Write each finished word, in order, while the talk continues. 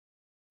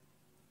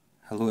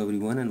Hello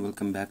everyone and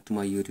welcome back to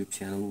my YouTube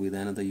channel with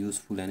another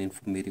useful and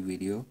informative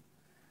video.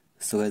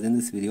 So as in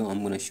this video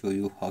I'm going to show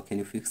you how can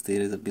you fix there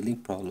is a billing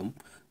problem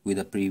with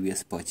a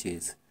previous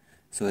purchase.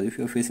 So if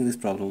you are facing this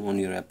problem on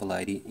your Apple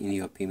ID in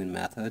your payment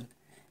method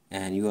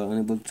and you are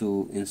unable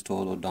to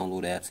install or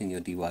download apps in your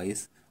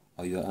device,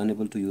 or you are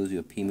unable to use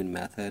your payment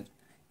method,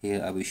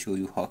 here I will show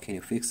you how can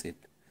you fix it.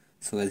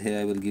 So as here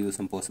I will give you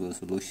some possible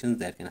solutions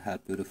that can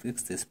help you to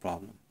fix this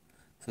problem.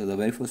 So the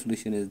very first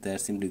solution is that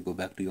simply go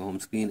back to your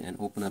home screen and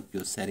open up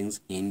your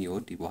settings in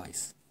your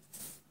device.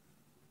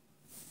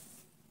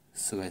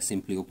 So I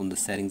simply open the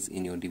settings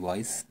in your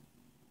device,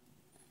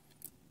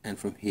 and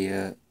from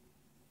here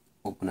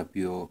open up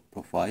your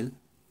profile,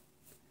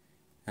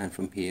 and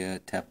from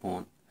here tap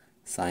on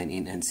sign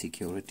in and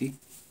security.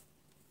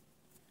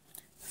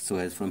 So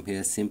as from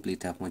here simply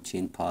tap on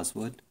change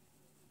password.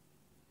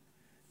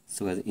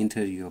 So as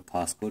enter your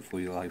passcode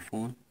for your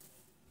iPhone,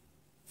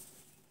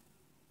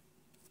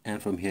 and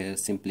from here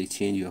simply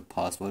change your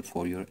password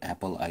for your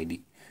Apple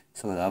ID.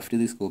 So after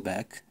this go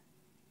back,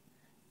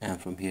 and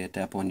from here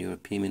tap on your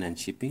payment and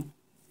shipping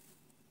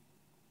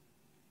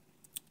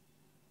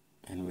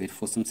and wait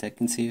for some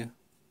seconds here.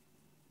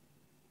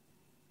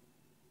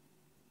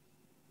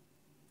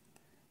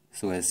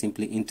 So as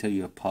simply enter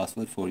your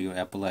password for your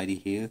Apple ID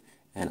here,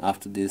 and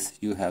after this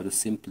you have to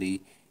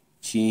simply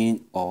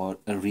change or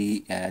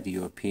re-add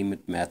your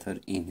payment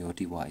method in your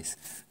device.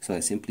 So I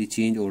simply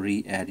change or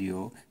re-add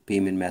your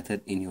payment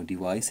method in your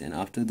device, and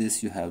after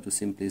this you have to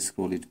simply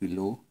scroll it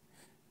below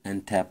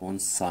and tap on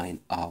sign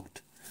out.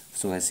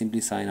 So I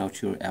simply sign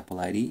out your Apple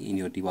ID in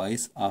your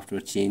device after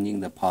changing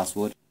the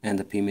password and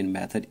the payment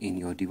method in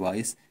your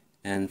device,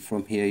 and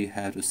from here you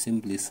have to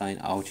simply sign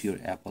out your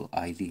Apple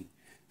ID.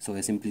 So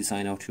I simply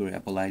sign out your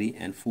Apple ID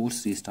and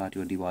force restart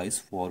your device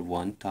for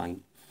one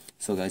time.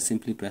 So guys,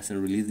 simply press and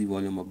release the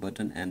volume up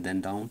button and then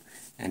down,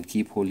 and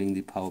keep holding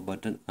the power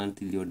button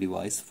until your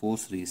device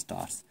force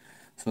restarts.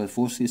 So I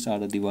force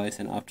restart the device,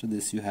 and after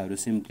this you have to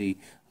simply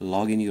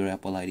log in your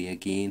Apple ID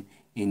again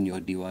in your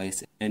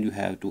device, and you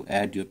have to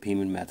add your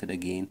payment method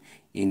again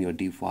in your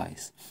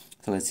device.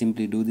 So I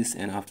simply do this,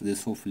 and after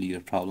this hopefully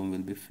your problem will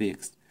be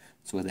fixed.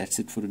 So that's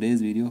it for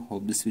today's video.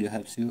 Hope this video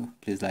helps you.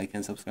 Please like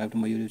and subscribe to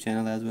my YouTube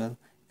channel as well.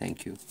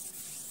 Thank you.